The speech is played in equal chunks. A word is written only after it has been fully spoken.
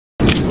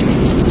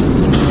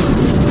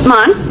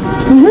Mon?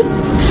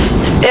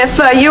 If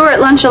you were at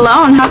lunch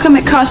alone, how come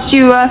it cost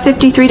you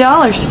 $53?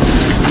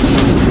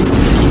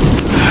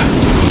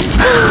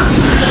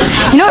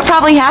 You know what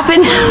probably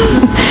happened?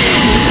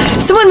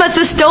 Someone must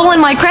have stolen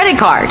my credit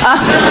card.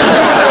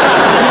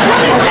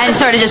 And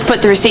sort of just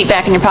put the receipt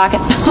back in your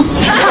pocket.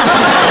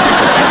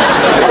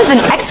 That is an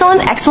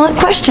excellent, excellent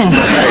question.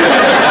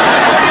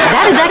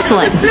 That is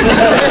excellent.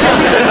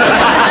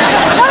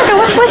 Monica,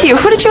 what's with you?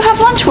 Who did you have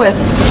lunch with?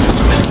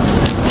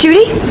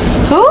 Judy?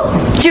 Who?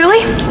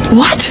 Julie?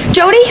 What?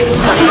 Jody?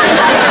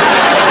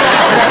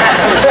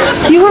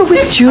 You were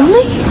with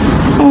Julie?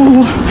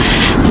 Oh,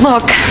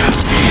 look.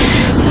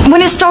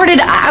 When it started,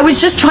 I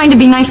was just trying to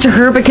be nice to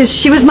her because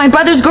she was my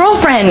brother's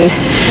girlfriend.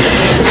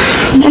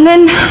 And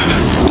then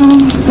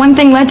one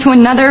thing led to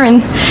another,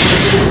 and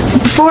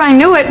before I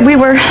knew it, we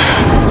were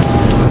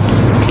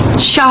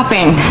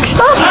shopping.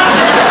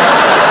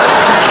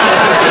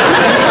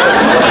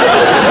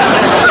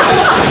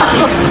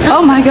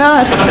 Oh my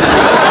God.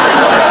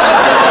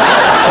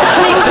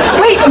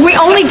 Wait, we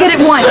only did it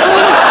once.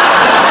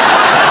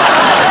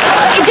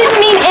 It didn't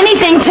mean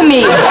anything to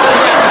me.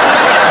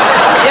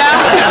 Yeah,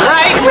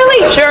 right.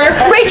 Really? Sure.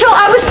 Rachel,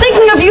 I was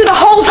thinking of you the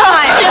whole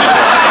time.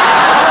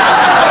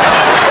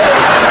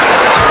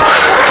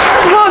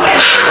 Look,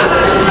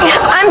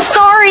 I'm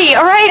sorry,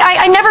 all right?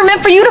 I never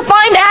meant for you to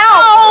find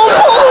out. Oh,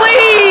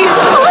 please,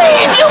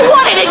 please, you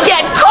wanted to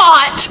get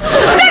caught.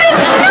 That is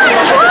not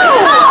true.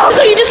 Oh,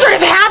 so you just sort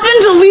of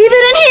happened to leave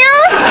it in here?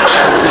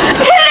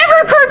 Did it ever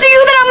occur to you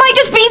that I might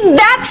just be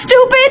that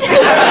stupid?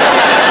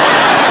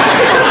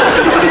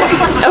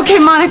 Okay,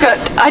 Monica,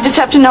 I just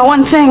have to know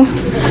one thing.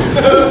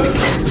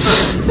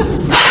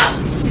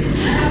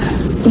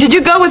 Did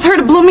you go with her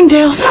to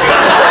Bloomingdale's?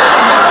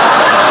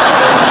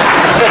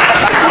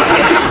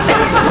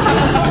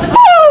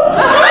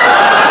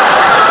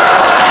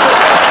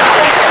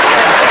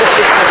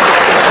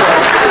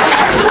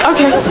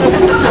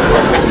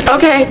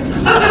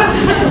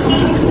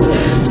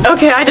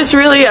 Okay, I just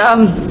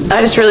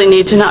really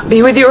need to not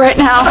be with you right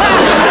now.